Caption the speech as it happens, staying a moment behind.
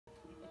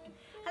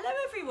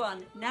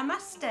everyone,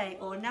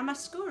 Namaste, or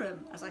Namaskuram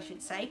as I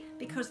should say,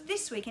 because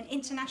this week in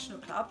International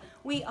Club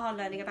we are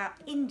learning about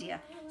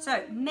India.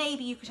 So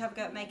maybe you could have a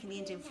go at making the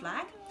Indian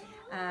flag,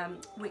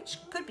 which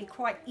could be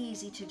quite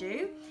easy to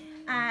do.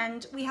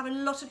 And we have a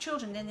lot of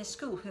children in this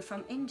school who are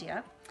from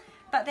India,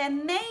 but they're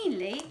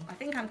mainly, I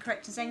think I'm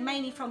correct in saying,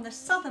 mainly from the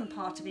southern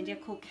part of India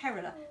called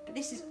Kerala. But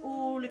this is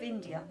all of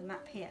India, the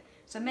map here.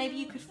 So maybe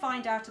you could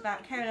find out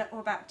about Kerala or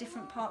about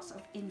different parts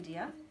of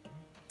India.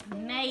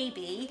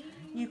 Maybe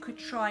you could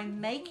try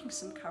making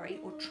some curry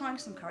or trying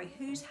some curry.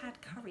 Who's had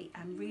curry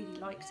and really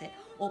likes it?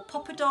 Or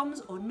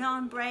poppadoms or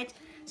naan bread.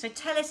 So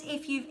tell us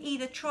if you've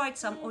either tried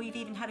some or you've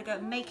even had a go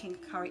at making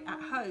curry at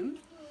home.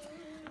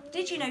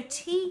 Did you know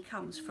tea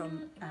comes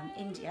from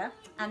India,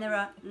 and there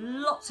are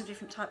lots of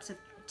different types of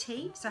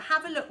tea? So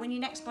have a look when you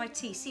next buy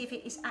tea, see if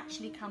it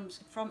actually comes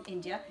from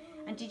India.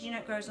 And did you know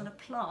it grows on a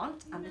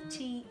plant and the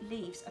tea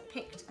leaves are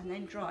picked and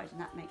then dried, and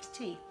that makes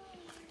tea?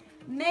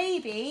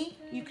 Maybe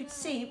you could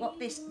see what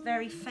this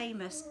very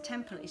famous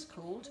temple is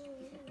called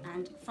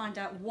and find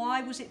out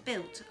why was it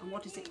built and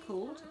what is it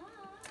called.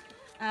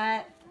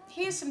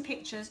 Here's some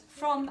pictures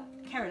from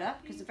Kerala,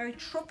 because it's a very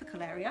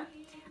tropical area.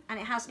 And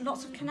it has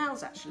lots of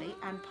canals actually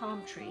and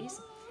palm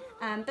trees.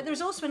 But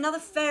there's also another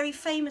very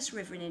famous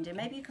river in India.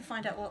 Maybe you can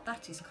find out what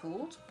that is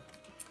called.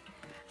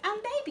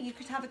 And maybe you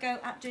could have a go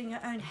at doing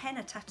your own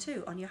henna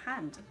tattoo on your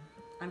hand.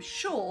 I'm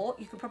sure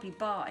you could probably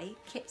buy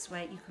kits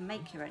where you can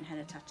make your own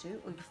henna tattoo,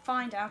 or you can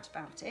find out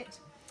about it.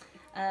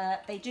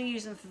 They do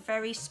use them for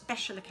very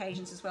special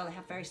occasions as well. They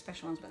have very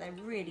special ones, but they're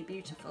really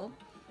beautiful.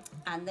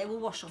 And they will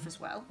wash off as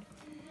well.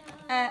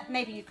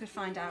 Maybe you could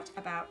find out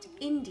about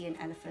Indian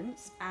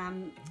elephants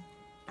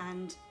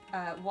and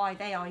why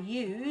they are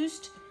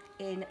used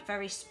in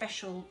very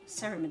special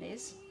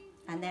ceremonies,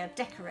 and they are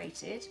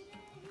decorated.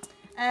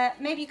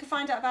 Maybe you could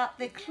find out about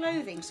the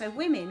clothing. So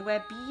women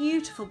wear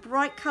beautiful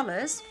bright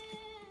colours,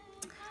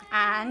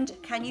 and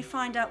can you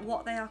find out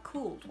what they are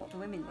called, what the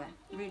women wear?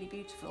 Really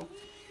beautiful.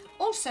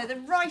 Also, the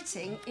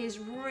writing is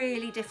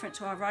really different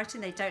to our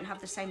writing. They don't have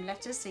the same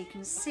letters, so you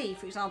can see,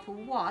 for example,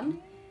 1,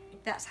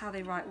 that's how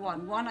they write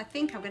 1. 1, I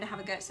think I'm going to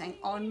have a go at saying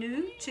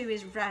Onu, 2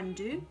 is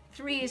Randu,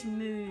 3 is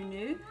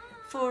Munu,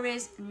 4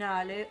 is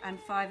Nalu, and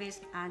 5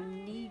 is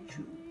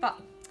Aniju. But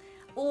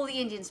all the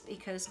Indian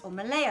speakers, or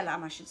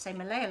Malayalam, I should say,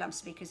 Malayalam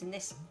speakers in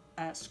this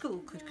school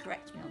could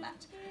correct me on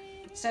that.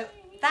 So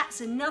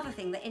that's another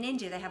thing, that in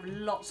India they have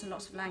lots and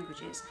lots of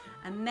languages,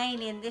 and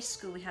mainly in this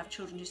school we have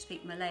children who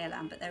speak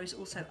Malayalam, but there is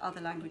also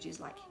other languages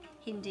like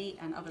Hindi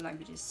and other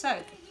languages. So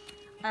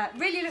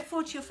really look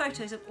forward to your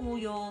photos of all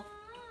your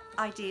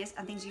ideas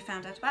and things you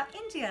found out about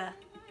India.